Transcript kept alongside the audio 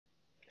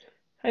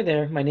Hi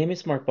there, my name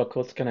is Mark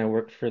Bucholtz and I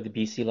work for the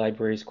BC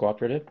Libraries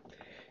Cooperative.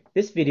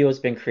 This video has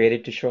been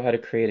created to show how to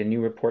create a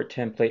new report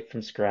template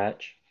from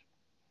scratch.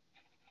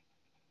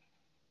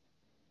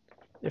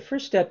 The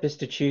first step is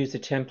to choose the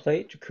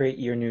template to create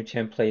your new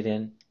template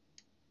in.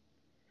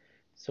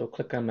 So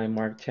click on my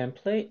Mark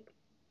template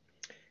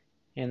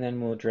and then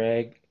we'll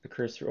drag the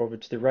cursor over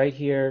to the right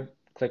here,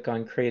 click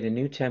on create a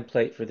new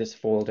template for this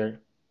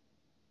folder.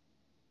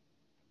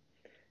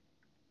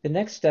 The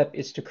next step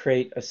is to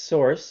create a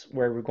source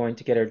where we're going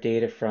to get our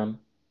data from.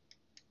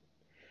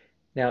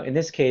 Now in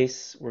this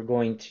case we're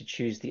going to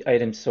choose the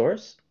item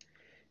source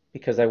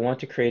because I want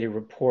to create a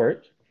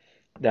report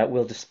that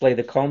will display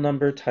the call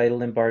number,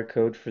 title, and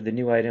barcode for the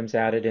new items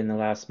added in the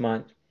last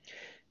month.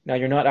 Now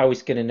you're not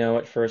always going to know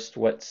at first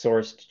what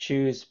source to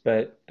choose,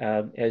 but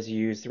as you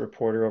use the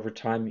reporter over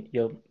time,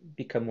 you'll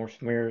become more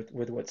familiar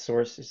with what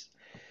source is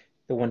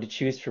the one to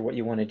choose for what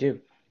you want to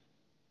do.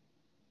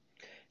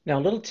 Now a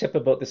little tip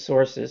about the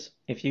sources.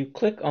 If you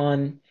click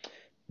on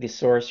the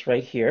source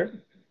right here,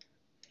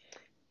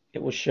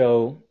 it will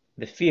show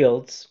the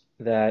fields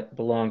that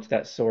belong to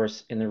that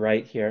source in the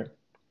right here.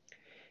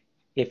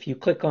 If you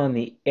click on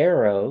the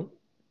arrow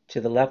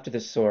to the left of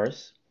the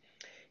source,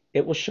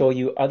 it will show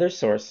you other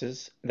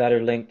sources that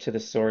are linked to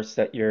the source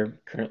that you're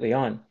currently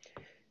on.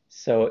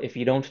 So if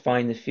you don't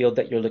find the field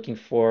that you're looking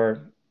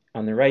for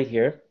on the right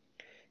here,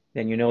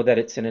 then you know that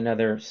it's in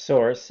another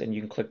source, and you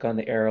can click on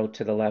the arrow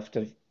to the left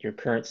of your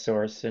current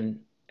source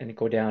and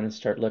go down and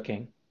start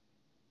looking.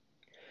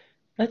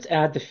 Let's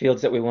add the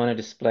fields that we want to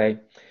display.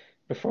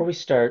 Before we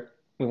start,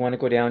 we want to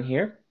go down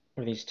here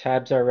where these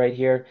tabs are right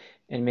here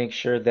and make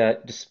sure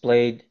that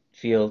displayed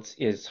fields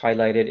is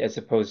highlighted as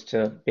opposed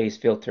to base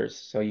filters.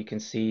 So you can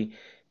see,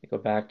 we go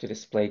back to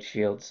displayed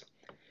fields.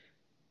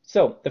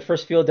 So the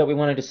first field that we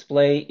want to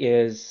display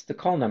is the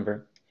call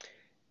number.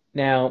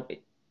 Now,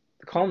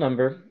 the call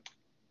number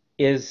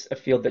is a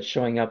field that's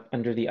showing up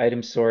under the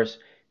item source,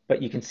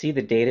 but you can see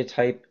the data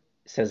type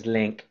says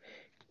link.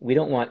 We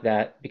don't want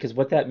that because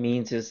what that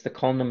means is the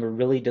call number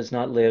really does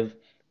not live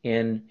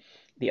in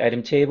the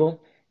item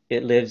table.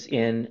 It lives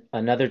in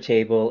another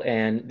table,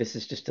 and this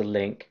is just a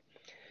link.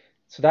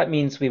 So that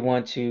means we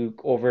want to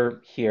go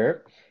over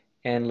here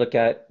and look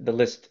at the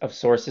list of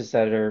sources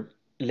that are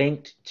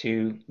linked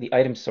to the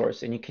item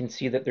source. And you can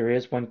see that there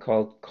is one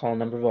called call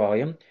number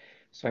volume.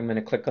 So I'm going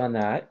to click on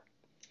that.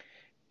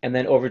 And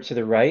then over to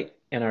the right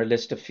in our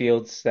list of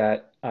fields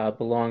that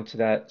belong to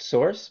that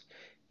source,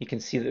 you can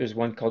see that there's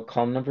one called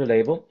call number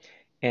label.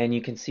 And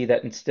you can see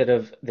that instead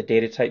of the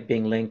data type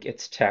being link,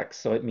 it's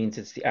text. So it means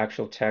it's the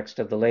actual text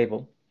of the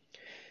label.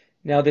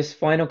 Now this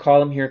final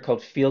column here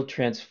called field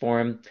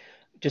transform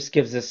just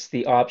gives us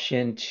the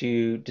option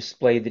to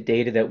display the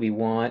data that we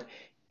want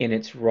in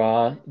its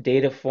raw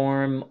data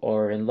form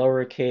or in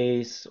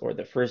lowercase or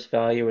the first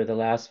value or the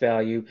last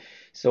value.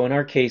 So in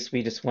our case,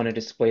 we just want to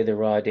display the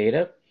raw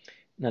data.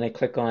 And then I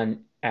click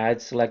on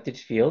add selected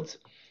fields,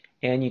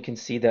 and you can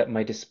see that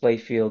my display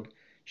field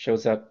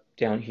shows up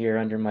down here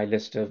under my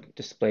list of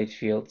displayed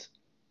fields.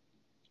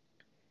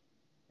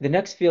 The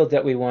next field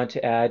that we want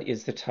to add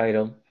is the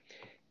title.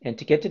 And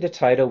to get to the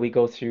title, we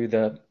go through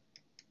the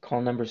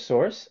call number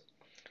source,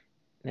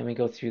 then we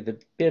go through the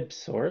bib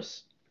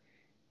source,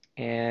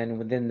 and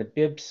within the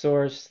bib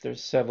source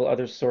there's several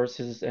other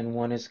sources, and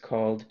one is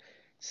called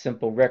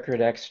simple record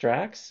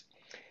extracts.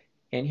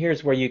 And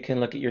here's where you can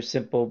look at your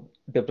simple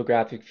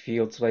bibliographic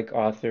fields like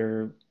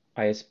author,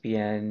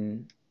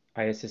 ISBN,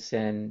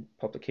 ISSN,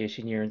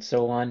 publication year, and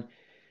so on.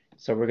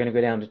 So we're going to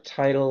go down to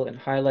title and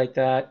highlight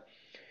that,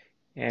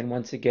 and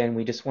once again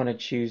we just want to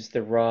choose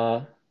the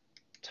raw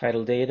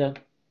title data,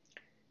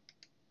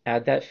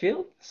 add that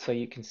field. So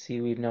you can see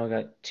we've now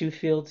got two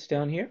fields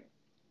down here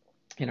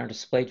in our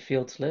displayed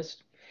fields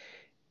list.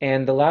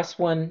 And the last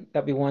one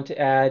that we want to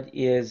add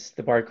is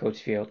the barcode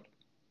field.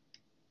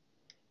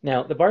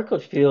 Now the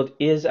barcode field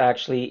is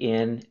actually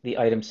in the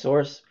item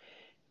source,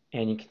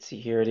 and you can see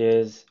here it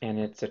is, and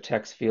it's a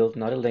text field,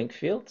 not a link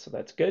field, so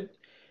that's good.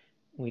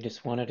 We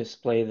just want to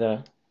display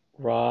the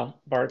raw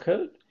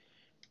barcode,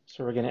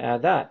 so we're going to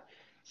add that.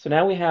 So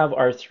now we have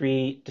our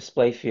three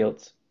display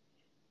fields.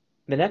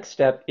 The next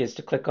step is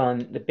to click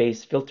on the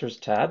base filters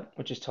tab,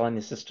 which is telling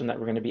the system that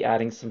we're going to be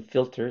adding some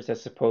filters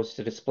as opposed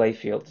to display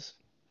fields.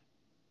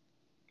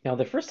 Now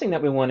the first thing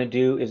that we want to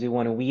do is we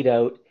want to weed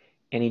out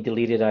any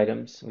deleted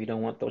items. We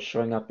don't want those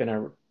showing up in our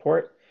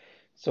report.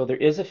 So there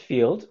is a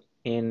field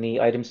in the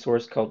item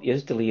source called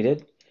is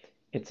deleted.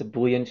 It's a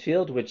Boolean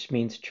field, which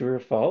means true or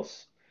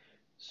false.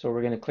 So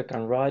we're going to click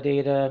on raw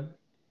data,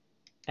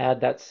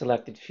 add that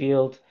selected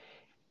field,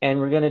 and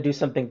we're going to do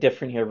something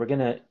different here. We're going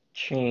to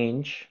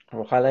change, or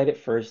we'll highlight it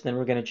first, then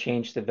we're going to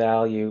change the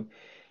value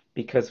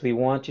because we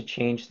want to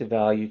change the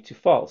value to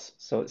false.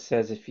 So it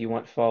says if you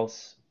want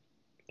false,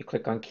 you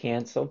click on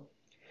cancel.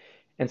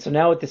 And so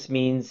now what this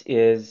means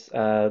is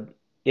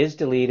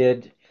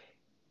deleted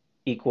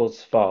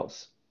equals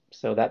false.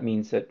 So that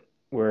means that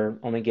we're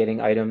only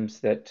getting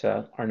items that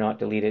are not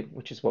deleted,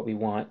 which is what we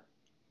want.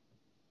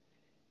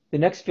 The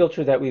next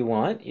filter that we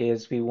want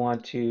is we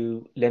want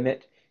to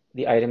limit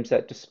the items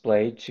that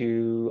display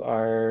to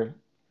our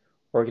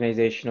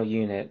organizational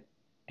unit,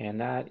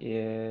 and that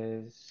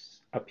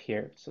is up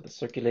here. So the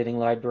circulating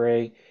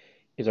library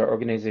is our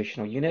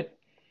organizational unit.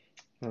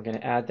 We're going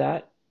to add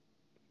that,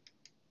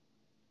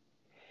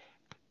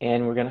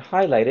 and we're going to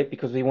highlight it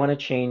because we want to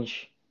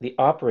change the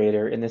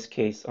operator in this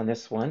case on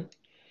this one,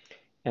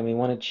 and we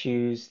want to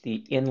choose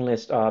the in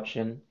list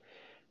option.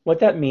 What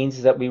that means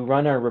is that we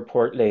run our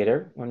report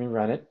later, when we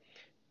run it,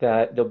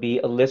 that there'll be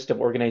a list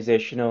of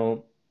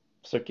organizational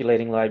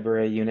circulating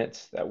library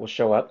units that will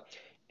show up,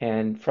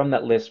 and from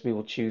that list we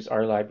will choose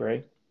our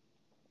library.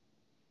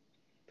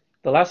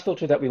 The last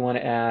filter that we want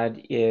to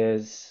add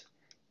is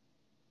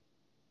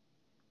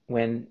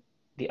when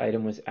the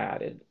item was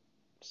added.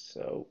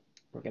 So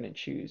we're going to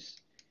choose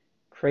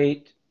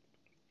create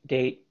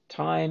date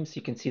time. So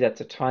you can see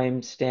that's a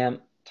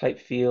timestamp type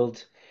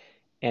field,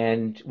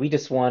 and we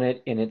just want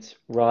it in its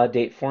raw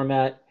date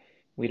format.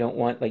 We don't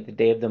want like the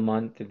day of the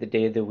month or the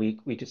day of the week.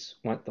 We just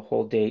want the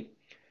whole date.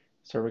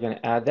 So we're going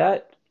to add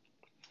that.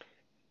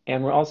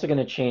 And we're also going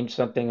to change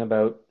something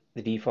about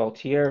the default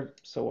here.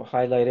 So we'll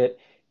highlight it,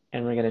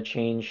 and we're going to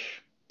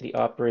change the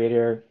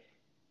operator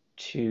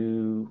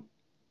to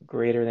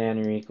greater than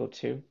or equal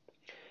to.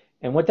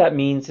 And what that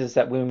means is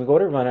that when we go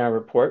to run our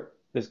report,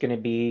 there's going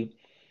to be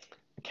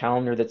a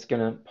calendar that's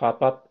going to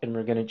pop up, and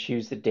we're going to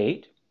choose the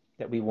date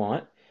that we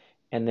want.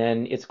 And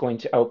then it's going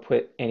to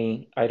output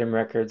any item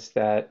records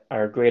that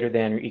are greater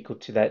than or equal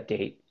to that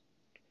date.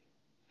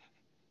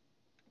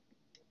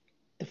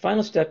 The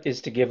final step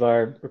is to give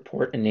our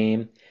report a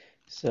name.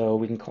 So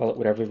we can call it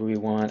whatever we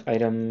want.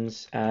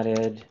 Items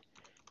added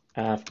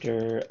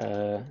after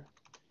a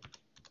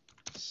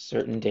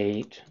certain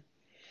date.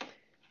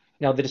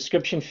 Now the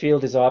description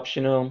field is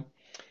optional.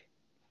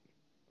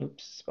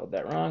 Oops, spelled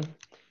that wrong.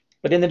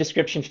 But in the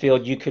description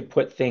field, you could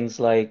put things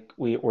like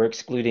we're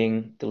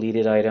excluding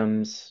deleted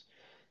items,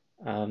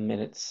 and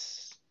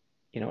it's,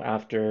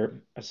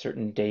 after a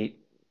certain date.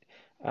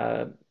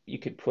 You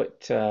could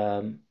put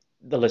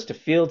the list of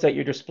fields that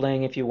you're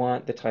displaying if you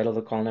want, the title,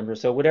 the call number,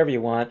 so whatever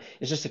you want.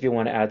 It's just if you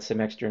want to add some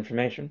extra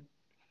information.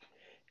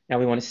 Now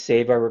we want to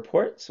save our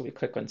report, so we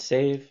click on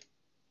Save,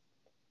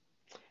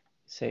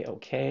 say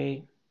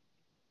OK,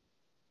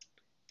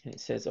 and it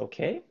says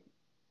OK.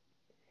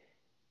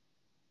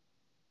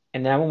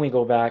 And now when we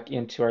go back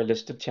into our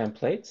list of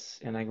templates,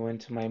 and I go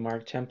into my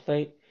Mark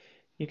template,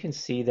 you can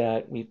see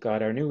that we've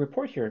got our new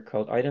report here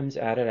called Items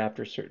Added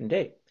After a Certain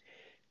Date.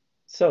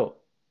 So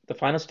the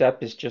final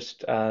step is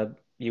just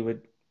you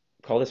would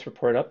call this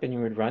report up and you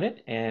would run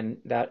it, and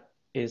that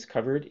is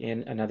covered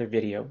in another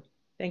video.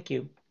 Thank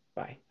you.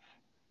 Bye.